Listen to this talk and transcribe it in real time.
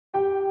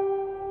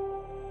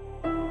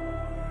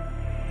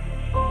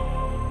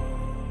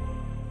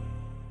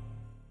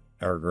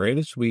Our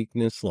greatest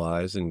weakness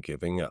lies in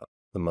giving up.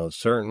 The most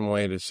certain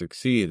way to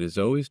succeed is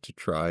always to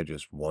try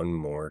just one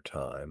more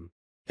time.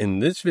 In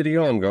this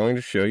video, I'm going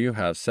to show you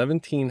how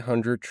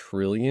 $1,700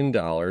 trillion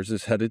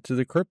is headed to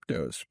the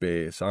crypto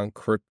space on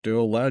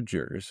crypto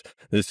ledgers.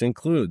 This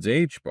includes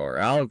HBAR,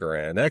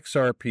 Algorand,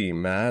 XRP,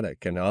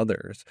 MATIC, and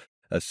others.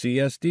 A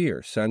CSD,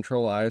 or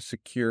Centralized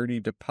Security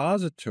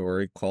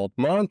Depository, called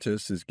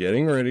MATIC is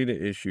getting ready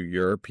to issue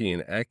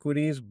European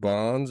equities,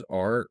 bonds,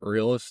 art,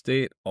 real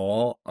estate,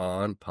 all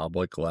on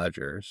public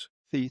ledgers.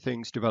 The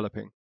things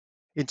developing.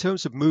 In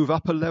terms of move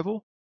up a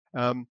level,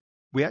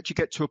 we actually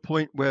get to a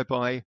point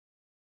whereby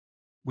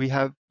we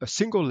have a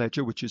single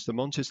ledger, which is the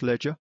MATIC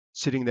ledger,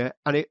 sitting there,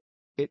 and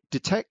it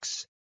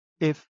detects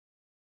if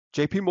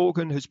JP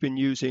Morgan has been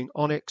using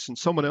Onyx and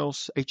someone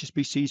else,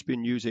 HSBC, has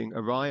been using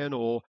Orion,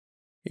 or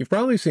you've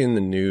probably seen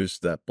the news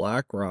that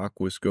BlackRock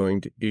was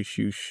going to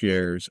issue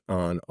shares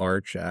on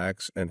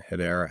Archax and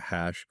Hedera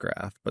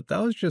Hashgraph, but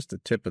that was just the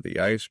tip of the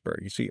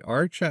iceberg. You see,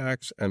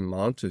 Archax and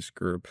MATIC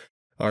Group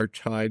are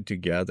tied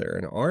together,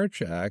 and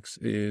Archax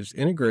is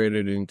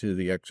integrated into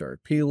the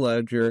XRP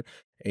ledger,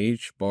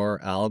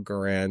 HBAR,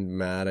 Algorand,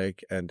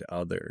 MATIC, and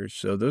others.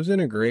 So those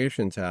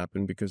integrations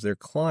happen because their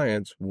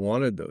clients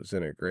wanted those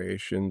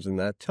integrations, and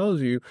that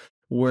tells you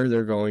where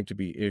they're going to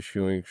be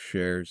issuing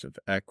shares of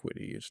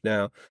equities.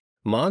 Now,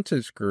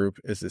 MATIC Group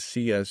is a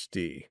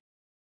CSD.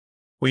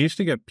 We used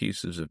to get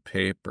pieces of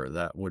paper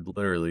that would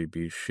literally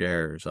be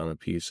shares on a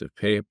piece of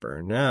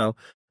paper. Now,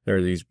 there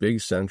are these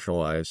big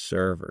centralized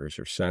servers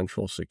or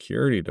central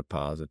security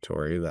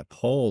depository that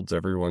holds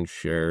everyone's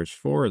shares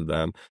for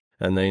them,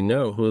 and they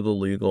know who the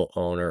legal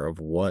owner of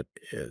what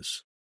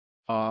is.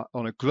 On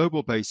a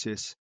global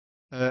basis,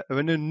 are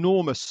an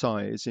enormous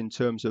size in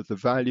terms of the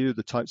value,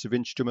 the types of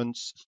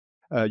instruments.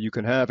 You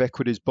can have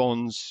equities,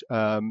 bonds,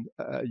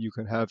 you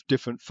can have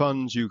different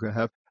funds, and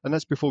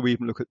that's before we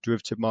even look at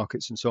derivative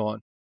markets and so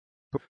on.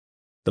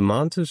 The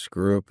MATIC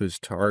Group is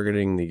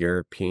targeting the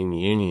European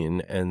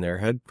Union and their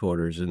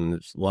headquarters in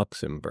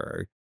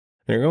Luxembourg.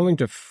 They're going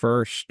to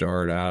first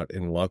start out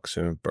in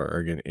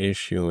Luxembourg and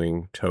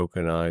issuing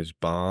tokenized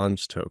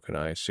bonds,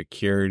 tokenized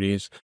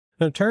securities.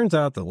 And it turns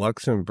out that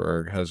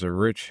Luxembourg has a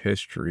rich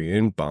history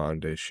in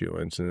bond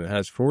issuance, and it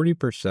has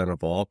 40%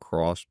 of all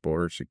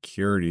cross-border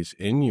securities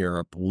in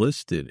Europe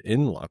listed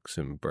in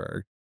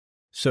Luxembourg.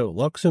 So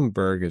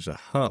Luxembourg is a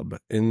hub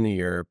in the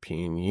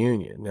European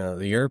Union. Now,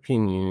 the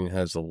European Union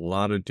has a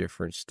lot of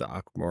different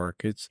stock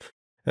markets,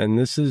 and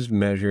this is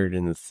measured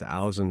in the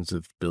thousands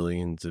of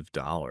billions of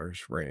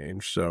dollars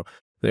range. So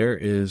there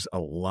is a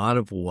lot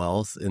of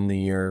wealth in the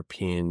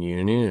European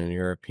Union and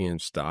European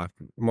stock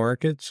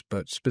markets,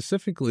 but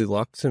specifically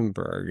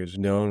Luxembourg is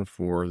known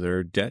for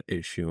their debt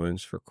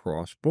issuance for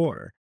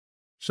cross-border.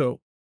 So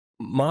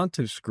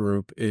MATIC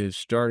Group is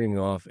starting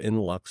off in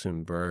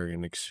Luxembourg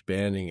and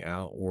expanding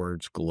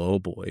outwards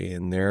globally,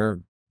 and their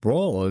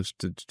role is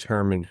to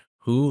determine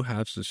who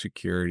has the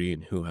security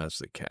and who has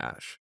the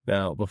cash.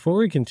 Now, before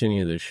we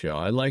continue this show,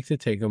 I'd like to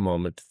take a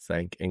moment to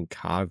thank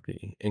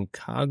Incogni.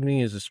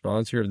 Incogni is a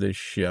sponsor of this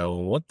show,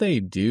 and what they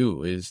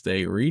do is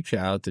they reach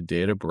out to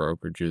data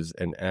brokerages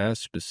and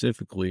ask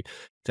specifically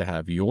to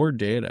have your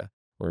data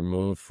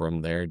removed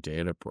from their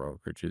data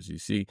brokerages. You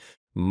see,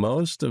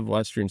 most of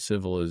Western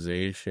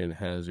civilization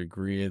has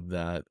agreed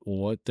that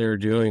what they're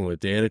doing with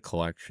data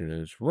collection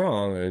is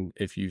wrong, and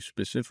if you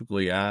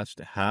specifically ask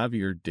to have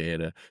your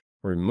data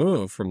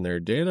removed from their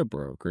data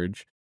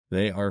brokerage,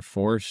 they are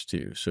forced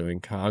to. So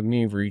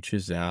Incogni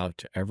reaches out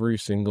to every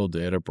single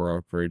data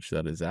brokerage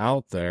that is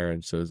out there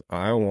and says,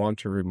 I want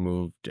to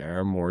remove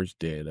Darren Moore's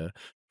data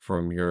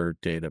from your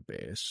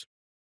database.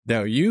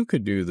 Now, you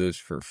could do this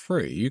for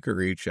free. You could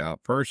reach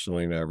out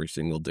personally to every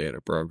single data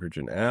brokerage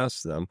and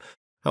ask them.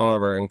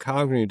 However,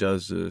 Incogni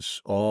does this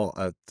all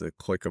at the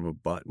click of a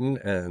button,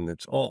 and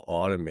it's all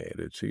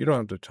automated. So you don't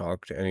have to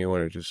talk to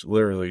anyone. It just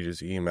literally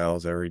just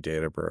emails every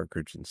data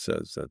brokerage and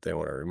says that they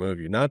want to remove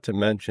you. Not to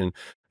mention,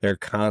 they're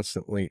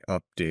constantly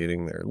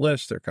updating their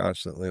list. They're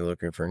constantly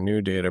looking for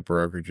new data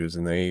brokerages,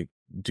 and they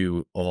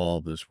do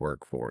all this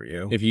work for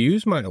you. If you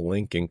use my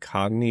link,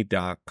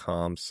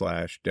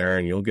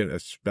 incogni.com/Darren, you'll get a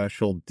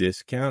special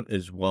discount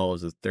as well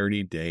as a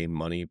 30-day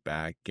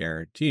money-back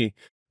guarantee.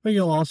 But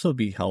you'll also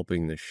be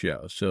helping the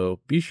show.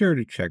 So be sure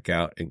to check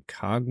out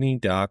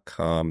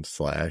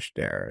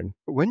incogni.com/Darren.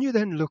 When you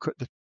then look at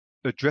the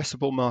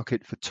addressable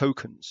market for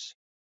tokens,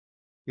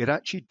 it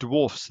actually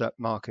dwarfs that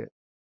market,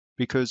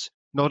 because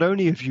not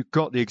only have you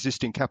got the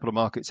existing capital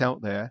markets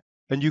out there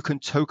and you can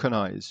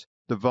tokenize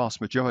the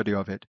vast majority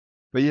of it,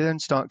 but you then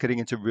start getting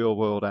into real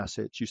world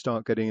assets, you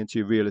start getting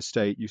into real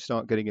estate, you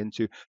start getting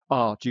into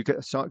art,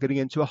 start getting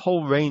into a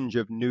whole range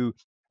of new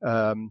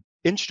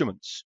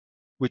instruments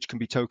which can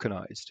be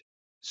tokenized.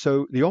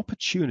 So the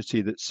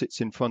opportunity that sits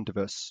in front of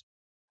us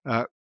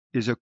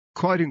is a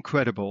quite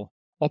incredible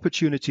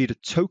opportunity to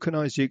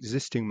tokenize the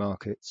existing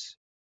markets.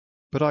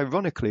 But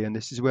ironically, and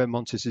this is where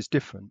MATIC is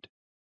different,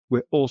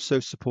 we're also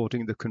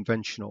supporting the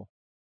conventional.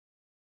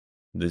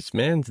 This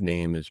man's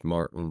name is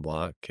Martin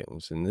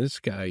Watkins, and this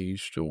guy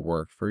used to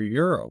work for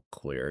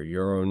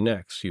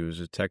Euronext. He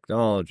was a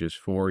technologist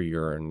for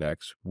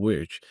Euronext,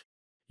 which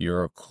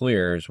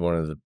Euroclear is one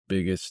of the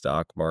biggest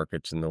stock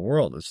markets in the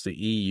world. It's the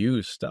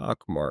EU stock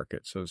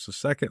market, so it's the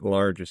second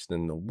largest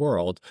in the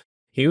world.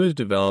 He was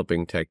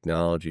developing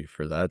technology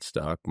for that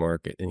stock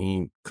market, and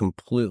he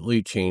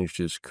completely changed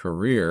his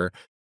career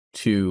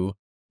to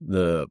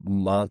the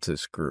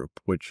MATIC group,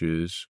 which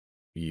is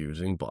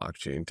using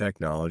blockchain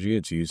technology.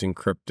 It's using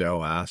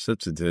crypto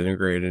assets. It's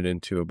integrated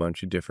into a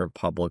bunch of different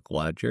public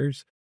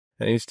ledgers.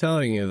 And he's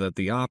telling you that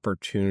the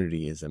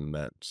opportunity is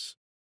immense.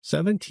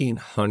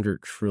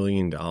 $1,700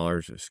 trillion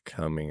is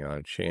coming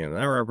on chain.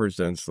 That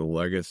represents the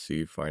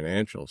legacy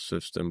financial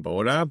system. But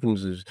what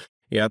happens is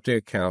you have to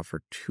account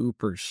for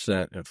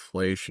 2%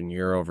 inflation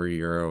year over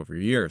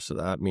year. So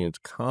that means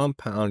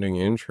compounding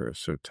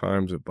interest. So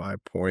times it by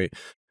 0.02,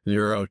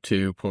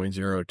 0.02,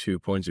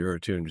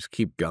 0.02, and just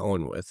keep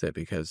going with it,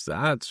 because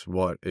that's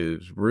what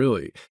is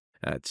really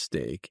at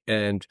stake.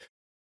 And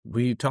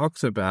we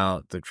talked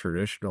about the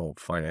traditional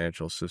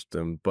financial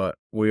system, but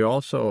we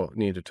also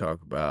need to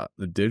talk about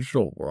the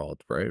digital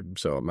world, right?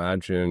 So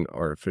imagine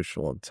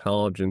artificial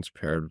intelligence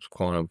paired with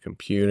quantum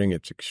computing.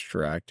 It's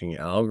extracting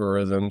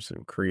algorithms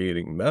and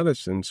creating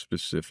medicine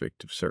specific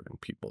to certain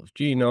people's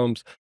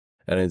genomes,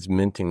 and it's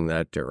minting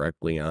that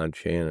directly on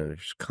chain, and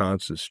there's a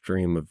constant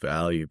stream of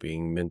value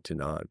being minted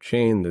on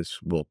chain. This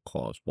will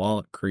cause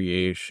wallet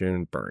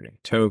creation, burning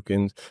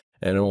tokens,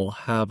 and it will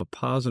have a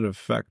positive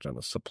effect on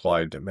the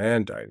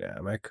supply-demand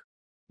dynamic.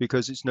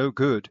 Because it's no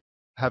good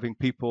having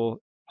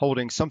people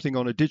holding something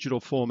on a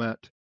digital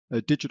format,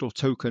 a digital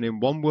token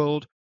in one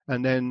world,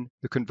 and then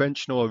the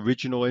conventional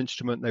original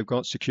instrument, they've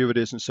got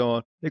securities and so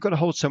on, they've got to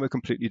hold something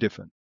completely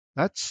different.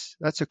 That's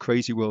a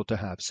crazy world to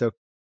have. So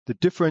the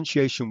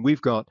differentiation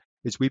we've got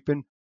is we've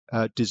been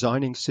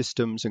designing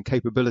systems and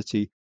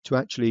capability to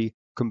actually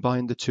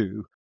combine the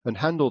two and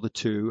handle the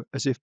two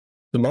as if.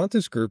 The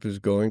MATIC group is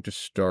going to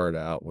start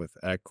out with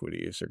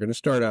equities. They're going to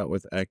start out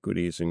with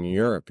equities in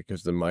Europe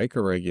because the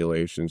MiCA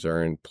regulations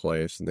are in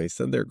place, and they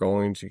said they're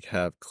going to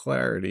have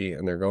clarity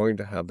and they're going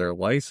to have their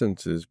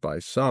licenses by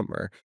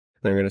summer.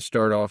 They're going to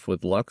start off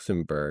with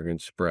Luxembourg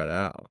and spread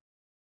out.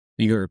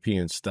 The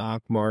European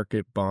stock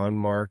market, bond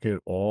market,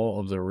 all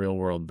of the real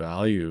world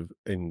value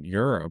in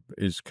Europe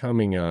is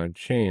coming on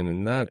chain,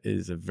 and that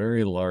is a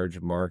very large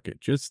market.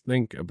 Just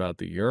think about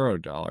the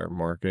Eurodollar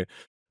market.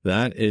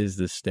 That is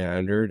the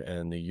standard,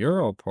 and the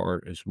Euro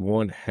part is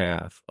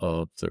 1/2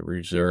 of the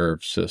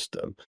reserve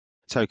system.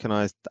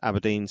 Tokenized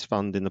Aberdeen's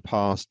fund in the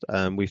past.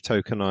 We've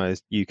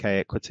tokenized UK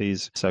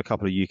equities, so a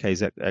couple of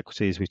UK's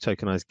equities. We've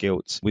tokenized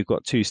gilts. We've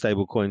got 2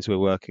 stable coins we're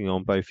working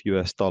on, both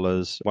US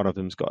dollars. One of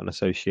them's got an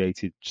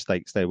associated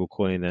stake stable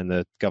coin and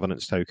the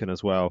governance token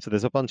as well. So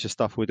there's a bunch of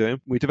stuff we're doing.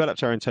 We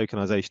developed our own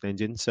tokenization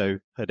engine. So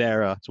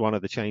Hedera is one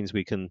of the chains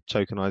we can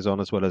tokenize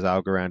on, as well as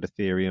Algorand,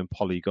 Ethereum,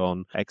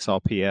 Polygon,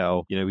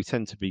 XRPL. We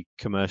tend to be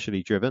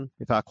commercially driven.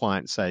 If our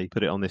clients say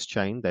put it on this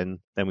chain, then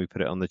we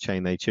put it on the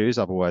chain they choose.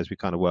 Otherwise, we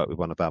kind of work with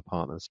one of our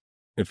partners.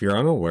 If you're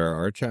unaware,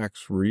 ALGO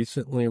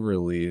recently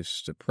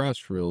released a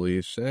press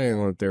release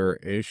saying that they're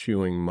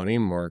issuing money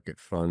market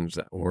funds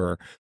that were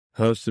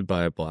hosted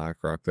by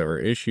BlackRock, that were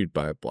issued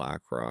by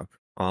BlackRock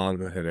on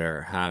the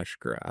Hedera hash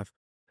graph.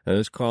 And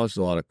this caused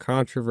a lot of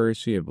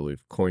controversy. I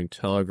believe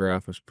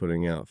Cointelegraph was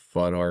putting out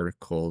FUD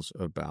articles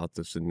about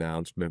this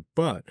announcement,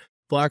 but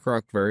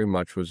BlackRock very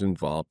much was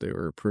involved. They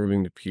were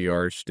approving the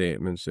PR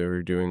statements. They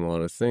were doing a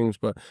lot of things.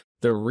 But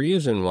the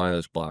reason why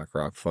this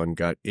BlackRock fund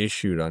got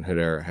issued on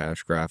Hedera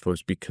Hashgraph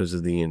was because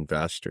of the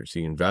investors.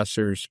 The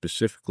investors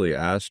specifically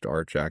asked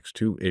ALGO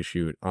to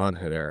issue it on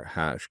Hedera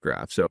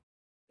Hashgraph. So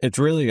it's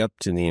really up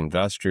to the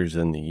investors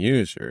and the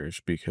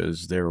users,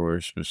 because there were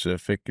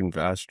specific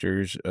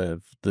investors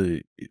of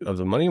the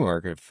money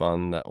market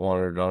fund that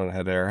wanted it on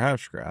Hedera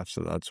Hashgraph. So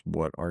that's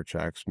what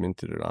ALGO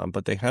minted it on.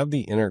 But they have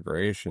the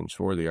integrations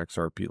for the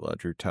XRP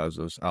ledger,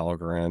 Tezos,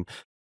 Algorand,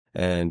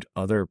 and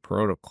other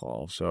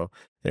protocols. So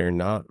they're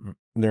not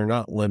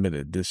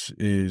limited. This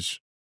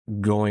is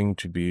going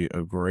to be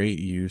a great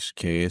use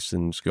case,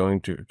 and it's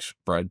going to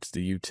spread to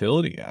the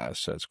utility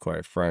assets,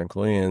 quite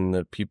frankly, and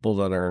the people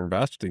that are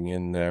investing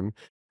in them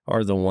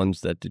are the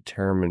ones that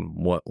determine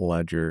what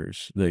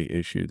ledgers they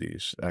issue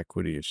these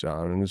equities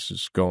on. And this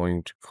is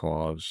going to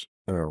cause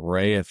an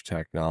array of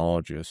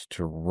technologists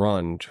to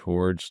run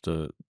towards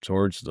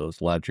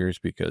those ledgers,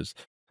 because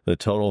the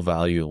total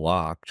value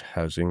locked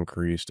has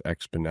increased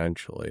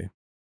exponentially.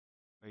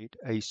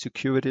 A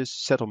securities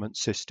settlement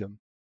system,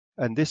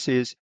 and this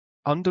is,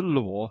 under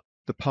law,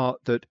 the part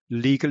that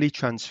legally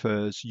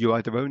transfers. You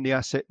either own the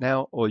asset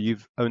now or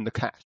you've owned the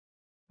cash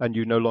and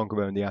you no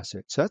longer own the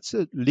asset. So that's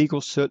a legal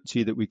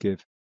certainty that we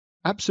give.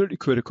 Absolutely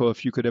critical.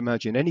 If you could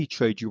imagine any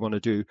trade you want to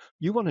do,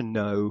 you want to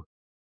know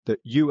that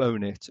you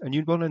own it, and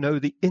you want to know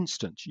the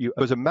instant. You,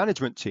 as a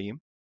management team,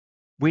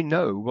 we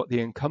know what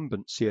the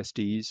incumbent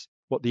CSDs,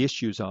 what the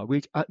issues are.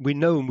 We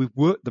know, and we've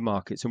worked the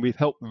markets and we've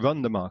helped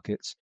run the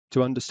markets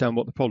to understand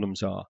what the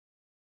problems are.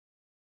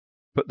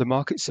 But the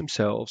markets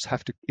themselves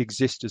have to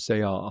exist as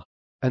they are.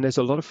 And there's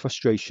a lot of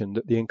frustration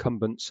that the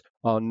incumbents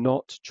are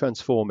not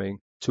transforming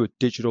to a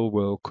digital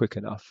world quick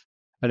enough.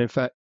 And in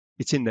fact,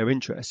 it's in their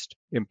interest,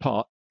 in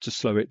part, to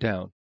slow it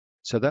down.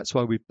 So that's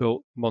why we've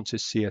built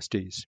Montes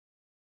CSDs.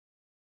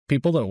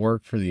 People that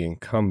work for the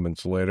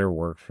incumbents later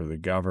work for the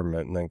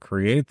government and then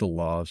create the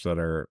laws that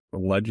are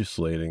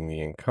legislating the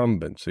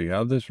incumbents. So you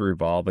have this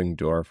revolving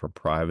door from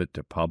private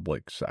to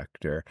public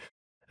sector.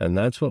 And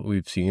that's what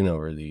we've seen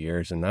over the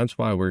years. And that's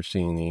why we're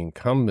seeing the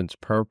incumbents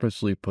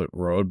purposely put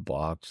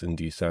roadblocks in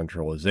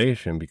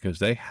decentralization, because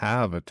they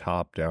have a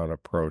top-down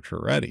approach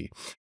already.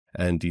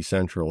 And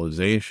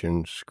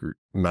decentralization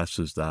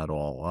messes that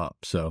all up.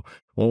 So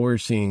what we're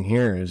seeing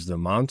here is the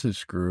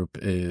Montes Group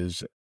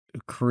is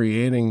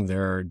creating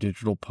their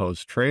digital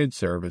post-trade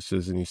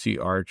services. And you see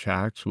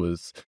Archax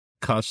with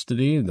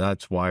custody.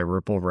 That's why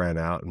Ripple ran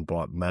out and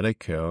bought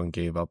Medico and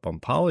gave up on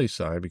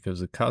PolySci, because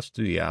the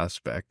custody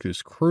aspect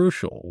is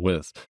crucial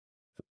with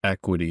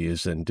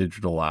equities and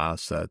digital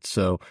assets.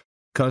 So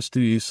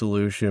custody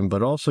solution,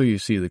 but also you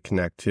see the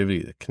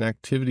connectivity. The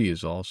connectivity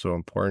is also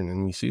important.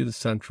 And you see the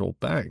central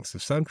banks. The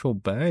central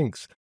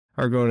banks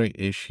are going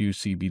to issue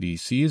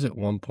CBDCs at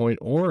one point,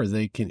 or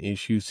they can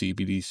issue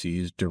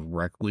CBDCs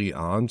directly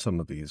on some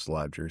of these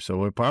ledgers. So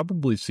we'll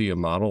probably see a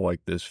model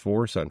like this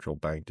for central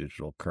bank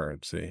digital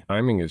currency.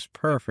 Timing is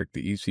perfect.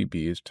 The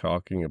ECB is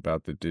talking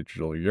about the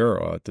digital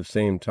euro. At the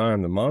same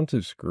time, the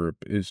Montes Group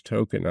is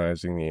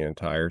tokenizing the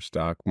entire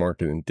stock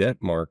market and debt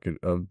market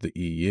of the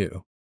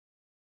EU.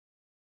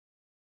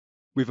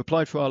 We've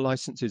applied for our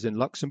licenses in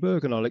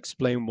Luxembourg, and I'll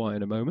explain why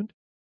in a moment.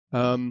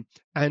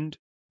 And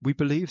we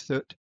believe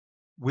that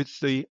with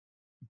the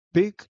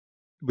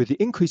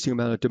increasing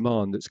amount of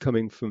demand that's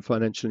coming from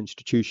financial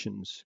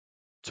institutions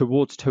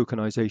towards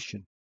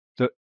tokenization,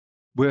 that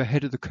we're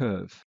ahead of the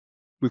curve.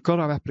 We've got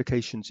our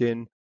applications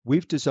in.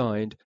 We've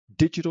designed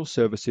digital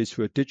services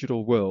for a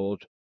digital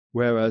world,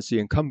 whereas the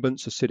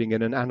incumbents are sitting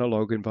in an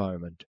analog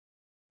environment.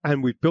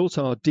 And we've built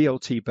our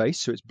DLT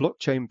base, so it's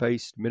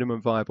blockchain-based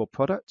minimum viable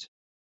product.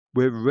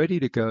 We're ready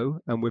to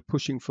go, and we're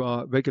pushing for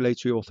our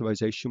regulatory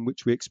authorization,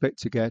 which we expect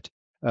to get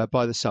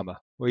by the summer,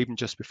 or even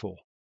just before.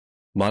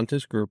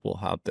 Montes Group will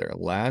have their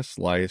last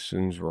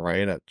license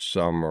right at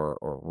summer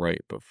or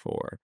right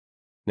before.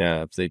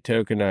 Now, if they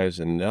tokenize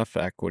enough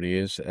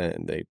equities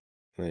and they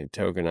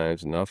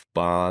tokenize enough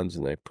bonds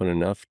and they put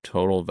enough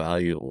total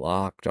value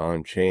locked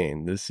on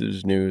chain, this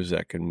is news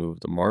that can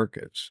move the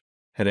markets.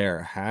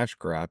 Hedera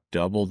Hashgraph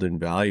doubled in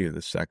value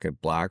the second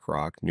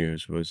BlackRock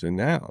news was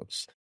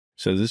announced.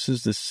 So this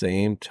is the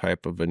same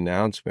type of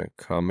announcement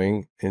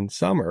coming in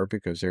summer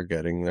because they're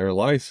getting their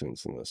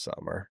license in the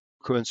summer.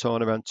 And so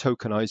on around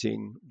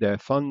tokenizing their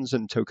funds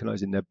and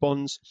tokenizing their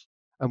bonds.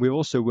 And we're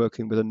also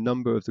working with a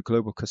number of the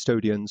global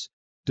custodians,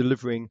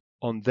 delivering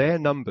on their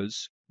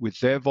numbers with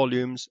their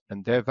volumes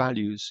and their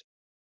values,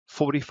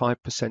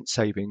 45%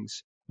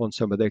 savings on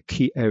some of their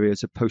key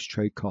areas of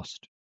post-trade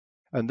cost.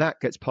 And that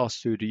gets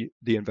passed through to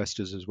the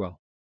investors as well.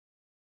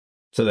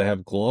 So they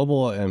have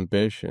global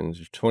ambitions.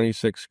 There's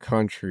 26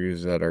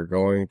 countries that are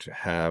going to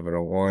have an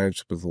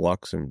alliance with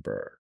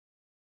Luxembourg.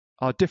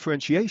 Our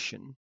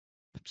differentiation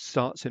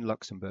starts in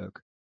Luxembourg.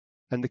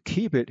 And the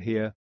key bit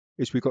here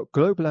is we've got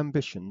global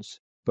ambitions,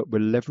 but we're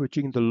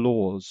leveraging the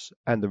laws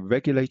and the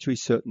regulatory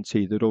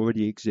certainty that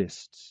already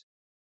exists.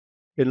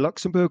 In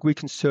Luxembourg, we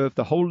can serve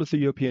the whole of the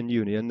European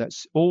Union,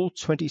 that's all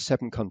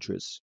 27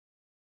 countries,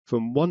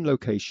 from one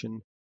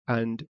location,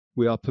 and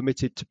we are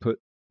permitted to put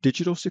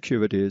digital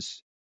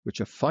securities, which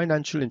are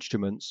financial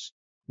instruments,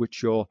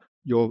 which your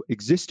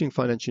existing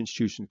financial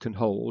institution can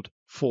hold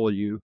for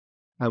you,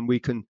 and we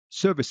can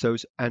service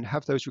those and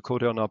have those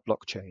recorded on our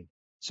blockchain.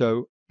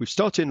 So we've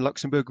started in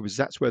Luxembourg because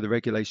that's where the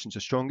regulations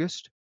are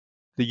strongest.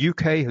 The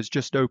UK has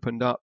just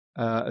opened up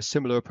a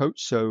similar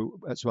approach, so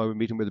that's why we're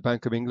meeting with the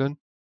Bank of England.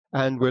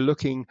 And we're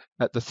looking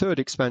at the third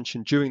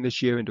expansion during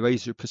this year into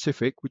Asia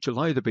Pacific, which will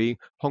either be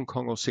Hong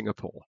Kong or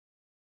Singapore.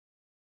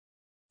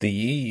 The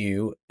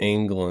EU,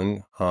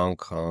 England, Hong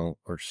Kong,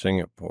 or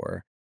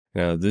Singapore.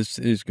 Now, this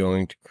is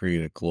going to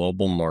create a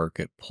global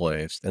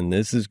marketplace, and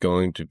this is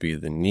going to be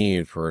the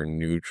need for a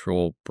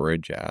neutral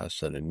bridge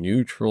asset, a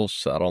neutral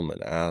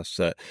settlement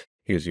asset,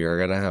 because you're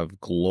going to have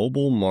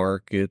global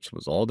markets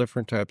with all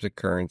different types of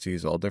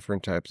currencies, all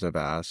different types of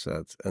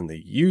assets, and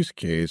the use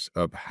case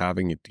of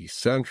having a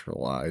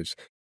decentralized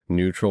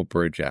neutral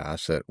bridge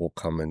asset will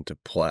come into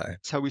play.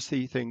 That's how we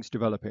see things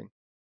developing.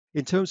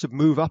 In terms of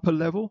move up a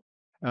level,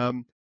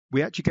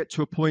 we actually get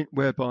to a point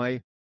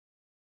whereby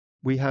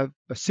we have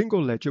a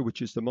single ledger,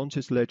 which is the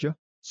Montes ledger,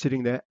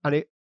 sitting there,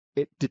 and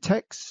it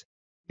detects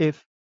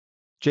if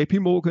JP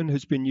Morgan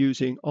has been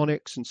using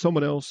Onyx and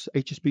someone else,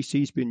 HSBC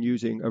has been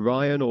using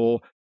Orion,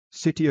 or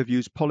Citi have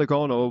used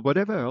Polygon or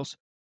whatever else,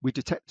 we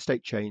detect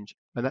state change,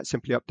 and that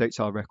simply updates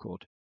our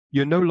record.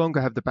 You no longer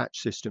have the batch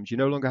systems. You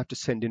no longer have to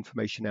send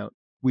information out.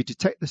 We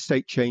detect the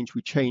state change,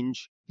 we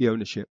change the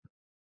ownership.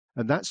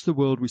 And that's the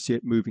world we see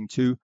it moving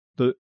to.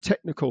 The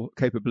technical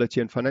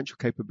capability and financial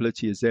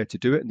capability is there to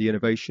do it, and the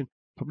innovation.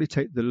 Probably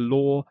take the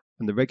law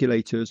and the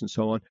regulators and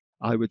so on,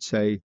 I would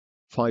say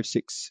 5,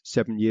 6,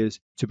 7 years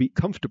to be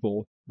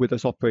comfortable with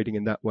us operating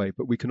in that way,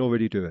 but we can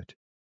already do it.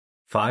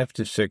 5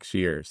 to 6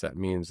 years. That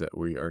means that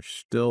we are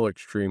still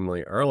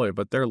extremely early,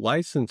 but their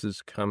license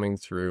is coming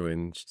through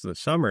in the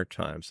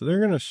summertime. So they're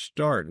going to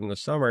start in the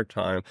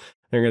summertime.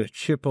 They're going to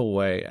chip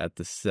away at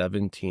the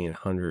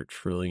 $1,700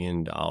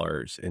 trillion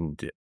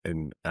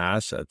in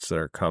assets that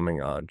are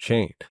coming on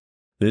chain.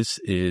 This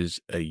is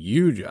a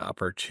huge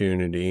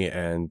opportunity,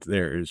 and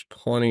there is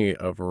plenty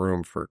of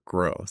room for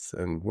growth,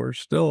 and we're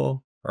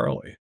still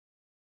early.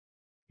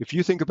 If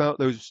you think about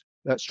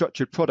that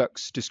structured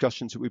products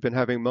discussions that we've been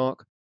having,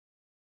 Mark,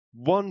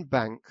 one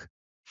bank,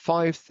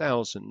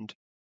 5,000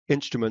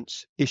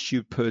 instruments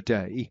issued per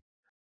day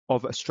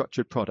of a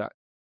structured product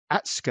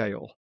at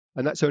scale.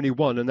 And that's only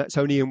one, and that's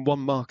only in one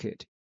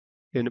market,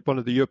 in one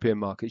of the European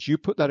markets. You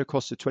put that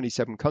across the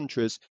 27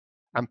 countries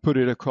and put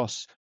it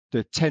across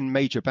the 10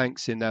 major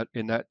banks that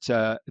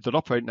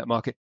operate in that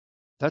market.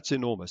 That's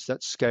enormous.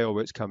 That's scale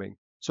where it's coming.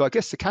 So I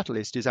guess the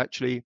catalyst is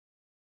actually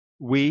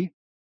we,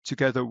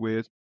 together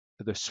with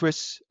the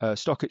Swiss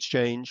Stock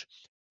Exchange,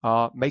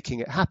 are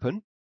making it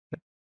happen.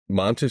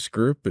 MATIC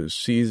Group is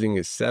seizing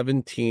a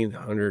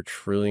 $1,700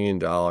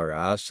 trillion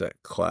asset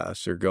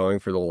class. They're going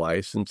for the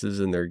licenses,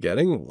 and they're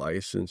getting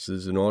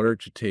licenses in order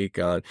to take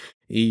on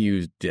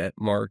EU's debt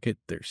market,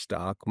 their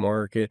stock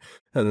market,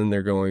 and then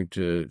they're going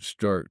to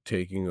start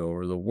taking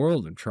over the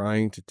world and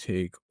trying to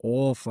take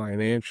all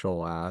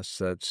financial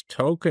assets,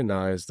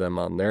 tokenize them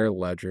on their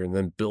ledger, and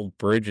then build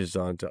bridges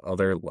onto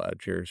other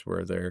ledgers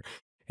where they're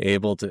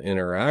able to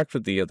interact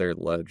with the other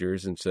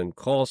ledgers and send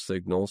call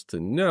signals to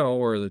know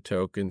where the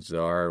tokens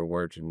are and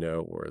where to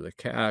know where the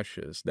cash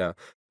is. Now,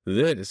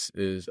 this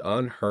is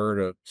unheard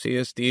of.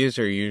 CSDs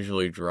are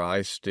usually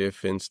dry,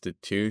 stiff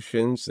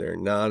institutions. They're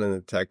not in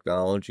the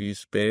technology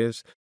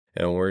space.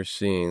 And we're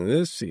seeing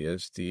this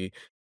CSD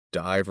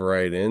dive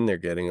right in. They're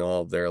getting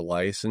all of their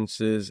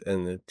licenses,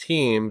 and the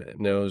team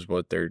knows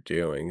what they're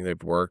doing.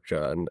 They've worked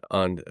on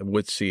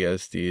with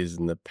CSDs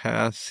in the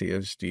past.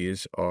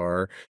 CSDs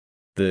are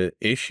the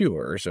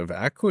issuers of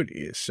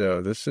equities.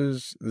 So this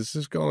is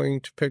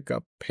going to pick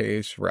up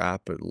pace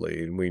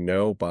rapidly. And we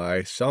know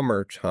by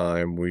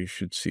summertime, we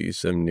should see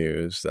some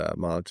news that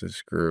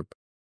MATIC Group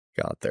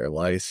got their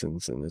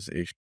license and is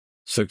issued.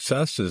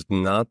 Success is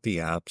not the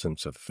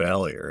absence of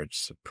failure.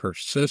 It's the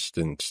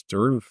persistence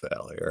through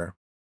failure.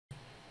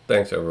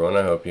 Thanks, everyone.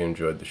 I hope you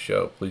enjoyed the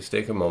show. Please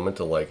take a moment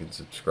to like and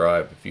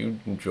subscribe. If you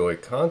enjoy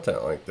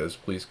content like this,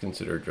 please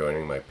consider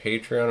joining my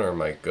Patreon or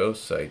my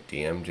ghost site,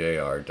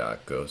 dmjr.ghost.io.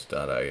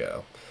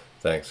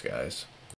 Thanks, guys.